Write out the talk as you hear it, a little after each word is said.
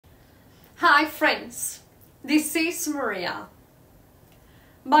Hi friends, this is Maria.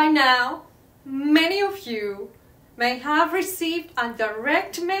 By now, many of you may have received a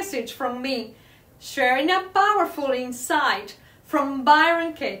direct message from me sharing a powerful insight from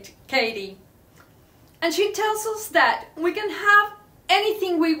Byron Katie. And she tells us that we can have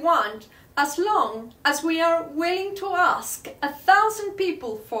anything we want as long as we are willing to ask 1,000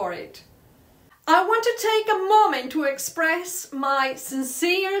 people for it. I want to take a moment to express my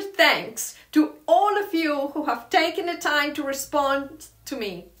sincere thanks to all of you who have taken the time to respond to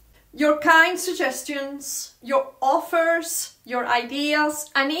me. Your kind suggestions, your offers, your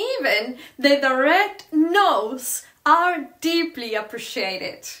ideas, and even the direct no's are deeply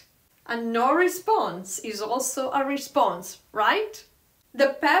appreciated. And no response is also a response, right?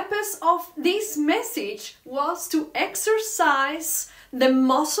 The purpose of this message was to exercise the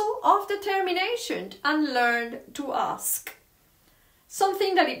muscle of determination and learn to ask.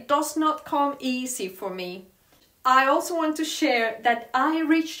 Something that it does not come easy for me. I also want to share that I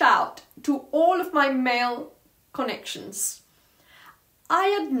reached out to all of my male connections.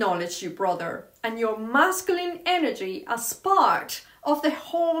 I acknowledge you, brother, and your masculine energy as part of the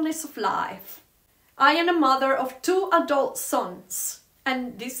wholeness of life. I am a mother of 2 adult sons.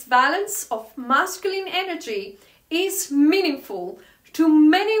 And this balance of masculine energy is meaningful to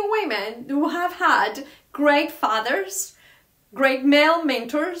many women who have had great fathers, great male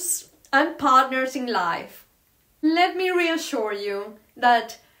mentors, and partners in life. Let me reassure you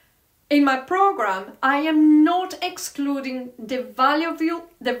that in my program, I am not excluding the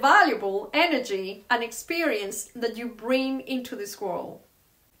valuable energy and experience that you bring into this world.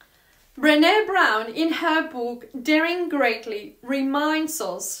 Brené Brown, in her book Daring Greatly, reminds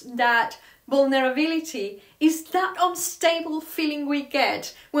us that vulnerability is that unstable feeling we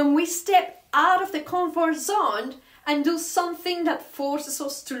get when we step out of the comfort zone and do something that forces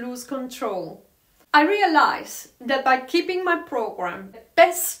us to lose control. I realize that by keeping my program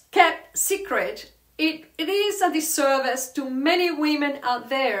best kept secret, it is a disservice to many women out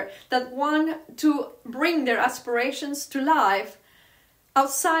there that want to bring their aspirations to life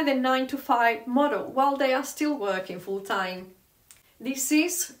outside the 9-to-5 model while they are still working full-time. This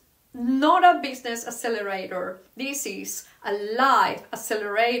is not a business accelerator. This is a life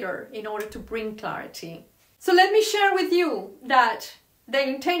accelerator in order to bring clarity. So let me share with you that the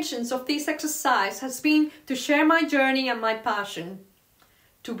intentions of this exercise has been to share my journey and my passion,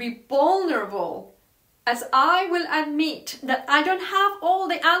 to be vulnerable, as I will admit that I don't have all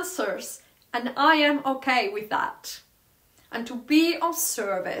the answers and I am okay with that. And to be of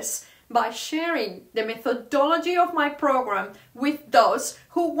service by sharing the methodology of my program with those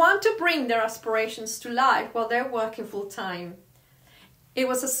who want to bring their aspirations to life while they're working full-time. It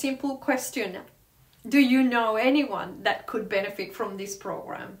was a simple question. Do you know anyone that could benefit from this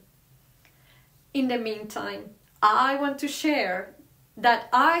program? In the meantime, I want to share that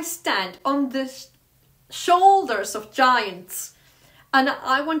I stand on the shoulders of giants, and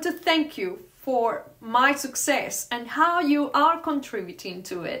I want to thank you for my success and how you are contributing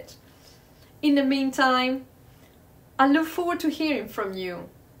to it. In the meantime, I look forward to hearing from you.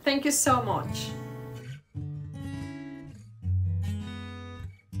 Thank you so much.